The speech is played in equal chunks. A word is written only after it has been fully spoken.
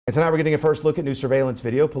And tonight we're getting a first look at new surveillance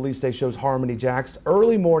video. Police say shows Harmoni Jacks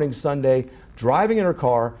early morning Sunday driving in her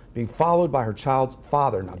car, being followed by her child's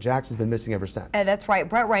father. Now, Jacks has been missing ever since. And that's right.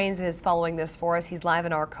 Brett Rains is following this for us. He's live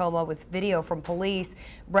in Arcoma with video from police.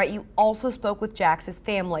 Brett, you also spoke with Jacks'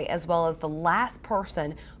 family as well as the last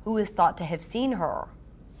person who is thought to have seen her.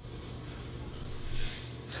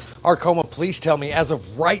 Arcoma police tell me as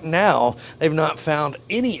of right now, they've not found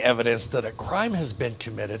any evidence that a crime has been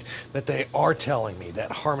committed, but they are telling me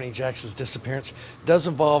that Harmoni Jacks' disappearance does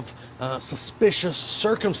involve suspicious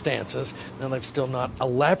circumstances. Now, they've still not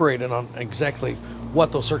elaborated on exactly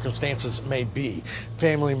what those circumstances may be.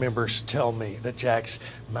 Family members tell me that Jacks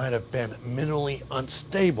might have been mentally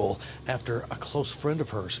unstable after a close friend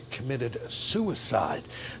of hers committed suicide.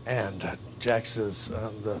 And Jacks is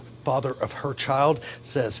the father of her child,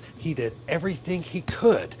 says he did everything he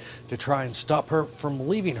could to try and stop her from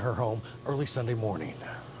leaving her home early Sunday morning.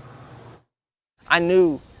 I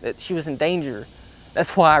knew that she was in danger.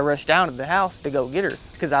 That's why I rushed down to the house to go get her,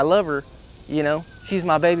 because I love her. You know, she's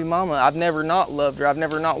my baby mama. I've never not loved her. I've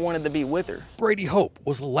never not wanted to be with her. Brady Hope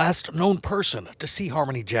was the last known person to see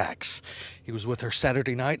Harmoni Jacks. He was with her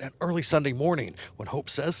Saturday night and early Sunday morning when Hope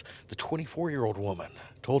says the 24-year-old woman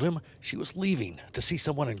told him she was leaving to see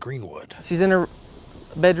someone in Greenwood. She's in her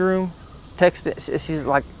bedroom, texting. She's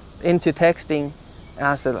like into texting. And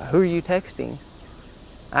I said, "Who are you texting?"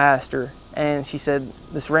 I asked her, and she said,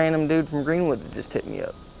 "This random dude from Greenwood that just hit me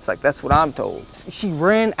up." It's like, that's what I'm told. She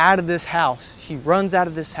ran out of this house. She runs out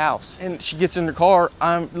of this house and she gets in her car.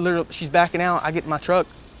 She's backing out. I get in my truck.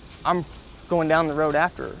 I'm going down the road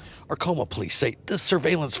after her. Arcoma police say this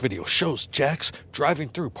surveillance video shows Jacks driving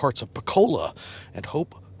through parts of Pensacola and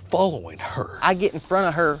Hope following her. I get in front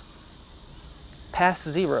of her past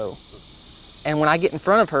zero. And when I get in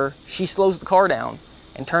front of her, she slows the car down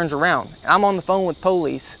and turns around. I'm on the phone with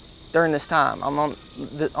police during this time. I'm on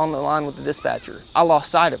the line with the dispatcher. I lost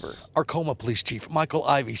sight of her. Arcoma Police Chief Michael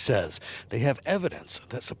Ivey says they have evidence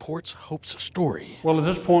that supports Hope's story. Well, at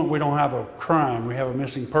this point, we don't have a crime. We have a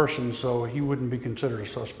missing person, so he wouldn't be considered a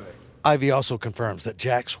suspect. Ivey also confirms that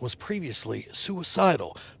Jacks was previously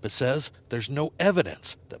suicidal, but says there's no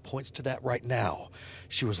evidence that points to that right now.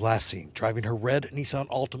 She was last seen driving her red Nissan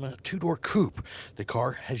Altima two-door coupe. The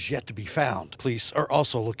car has yet to be found. Police are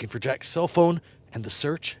also looking for Jacks' cell phone, and the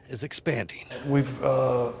search is expanding. We've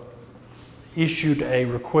issued a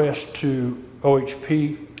request to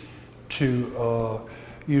OHP to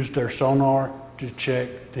use their sonar to check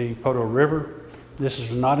the Poto River. This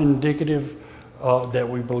is not indicative that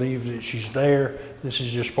we believe that she's there. This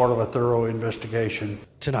is just part of a thorough investigation.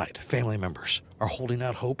 Tonight, family members are holding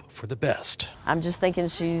out hope for the best. I'm just thinking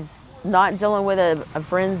she's not dealing with a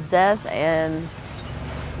friend's death and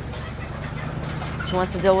she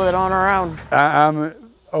wants to deal with it on her own. I'm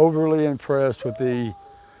overly impressed with the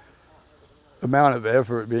amount of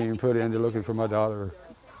effort being put into looking for my daughter.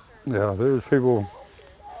 Yeah, there's people,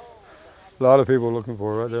 a lot of people looking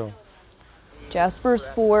for her right now. Jasper's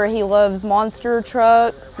 4. He loves monster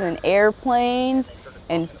trucks and airplanes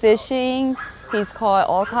and fishing. He's caught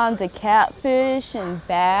all kinds of catfish and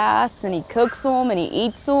bass, and he cooks them and he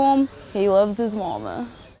eats them. He loves his mama.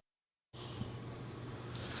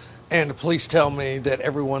 And police tell me that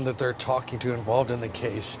everyone that they're talking to involved in the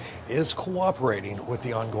case is cooperating with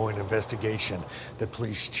the ongoing investigation. The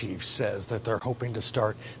police chief says that they're hoping to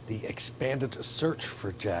start the expanded search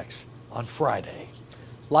for Jacks on Friday.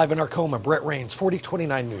 Live in Arcoma, Brett Rains,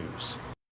 4029 News.